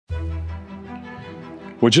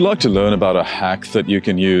Would you like to learn about a hack that you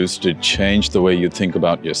can use to change the way you think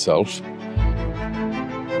about yourself?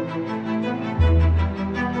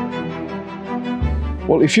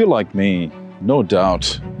 Well, if you're like me, no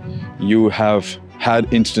doubt you have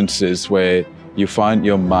had instances where you find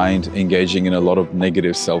your mind engaging in a lot of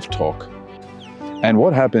negative self-talk. And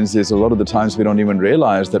what happens is a lot of the times we don't even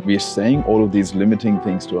realize that we're saying all of these limiting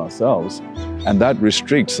things to ourselves, and that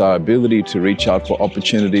restricts our ability to reach out for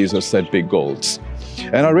opportunities or set big goals.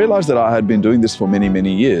 And I realized that I had been doing this for many,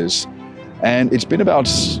 many years. And it's been about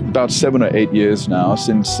 7 or 8 years now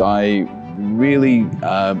since I really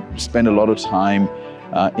spent a lot of time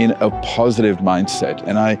in a positive mindset.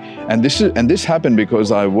 And this happened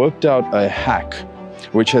because I worked out a hack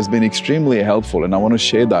which has been extremely helpful, and I want to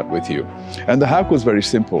share that with you. And the hack was very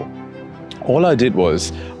simple. All I did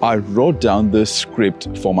was I wrote down the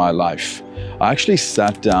script for my life. I actually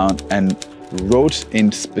sat down and wrote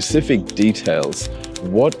in specific details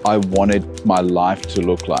what I wanted my life to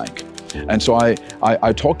look like. And so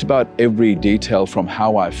I talked about every detail, from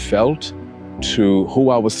how I felt to who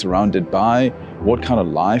I was surrounded by, what kind of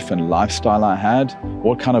life and lifestyle I had,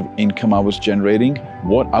 what kind of income I was generating,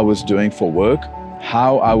 what I was doing for work,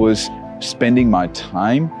 how I was spending my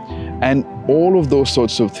time, and all of those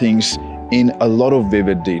sorts of things in a lot of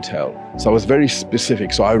vivid detail. So I was very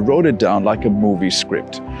specific. So I wrote it down like a movie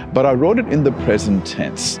script, but I wrote it in the present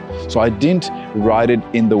tense. So I didn't write it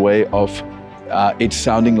in the way of it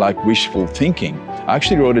sounding like wishful thinking. I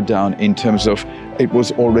actually wrote it down in terms of it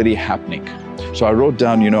was already happening. So I wrote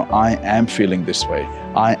down, I am feeling this way.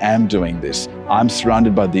 I am doing this. I'm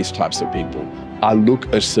surrounded by these types of people. I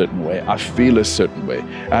look a certain way. I feel a certain way.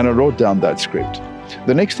 And I wrote down that script.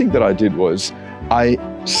 The next thing that I did was I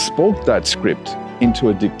spoke that script into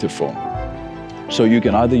a dictaphone. So you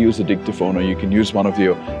can either use a dictaphone or you can use one of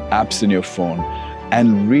your apps in your phone,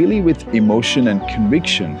 and really with emotion and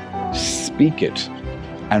conviction, speak it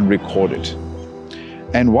and record it.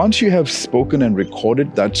 And once you have spoken and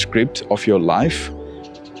recorded that script of your life,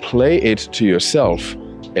 play it to yourself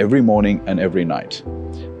every morning and every night.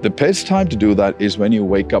 The best time to do that is when you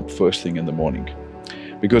wake up first thing in the morning.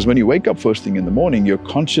 Because when you wake up first thing in the morning, your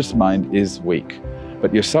conscious mind is awake,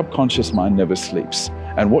 but your subconscious mind never sleeps.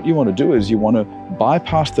 And what you want to do is you want to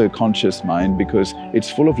bypass the conscious mind, because it's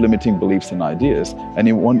full of limiting beliefs and ideas, and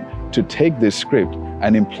you want to take this script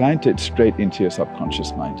and implant it straight into your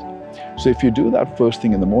subconscious mind. So if you do that first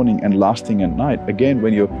thing in the morning and last thing at night, again,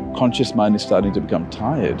 when your conscious mind is starting to become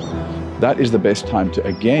tired, that is the best time to,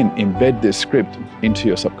 again, embed this script into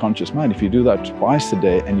your subconscious mind. If you do that twice a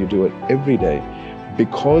day and you do it every day,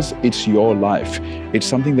 because it's your life, it's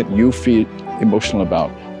something that you feel emotional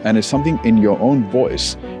about, and it's something in your own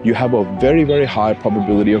voice, you have a very, very high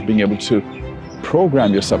probability of being able to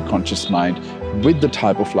program your subconscious mind with the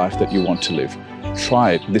type of life that you want to live.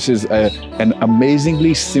 Try it. This is an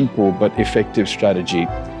amazingly simple but effective strategy,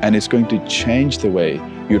 and it's going to change the way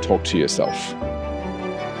you talk to yourself.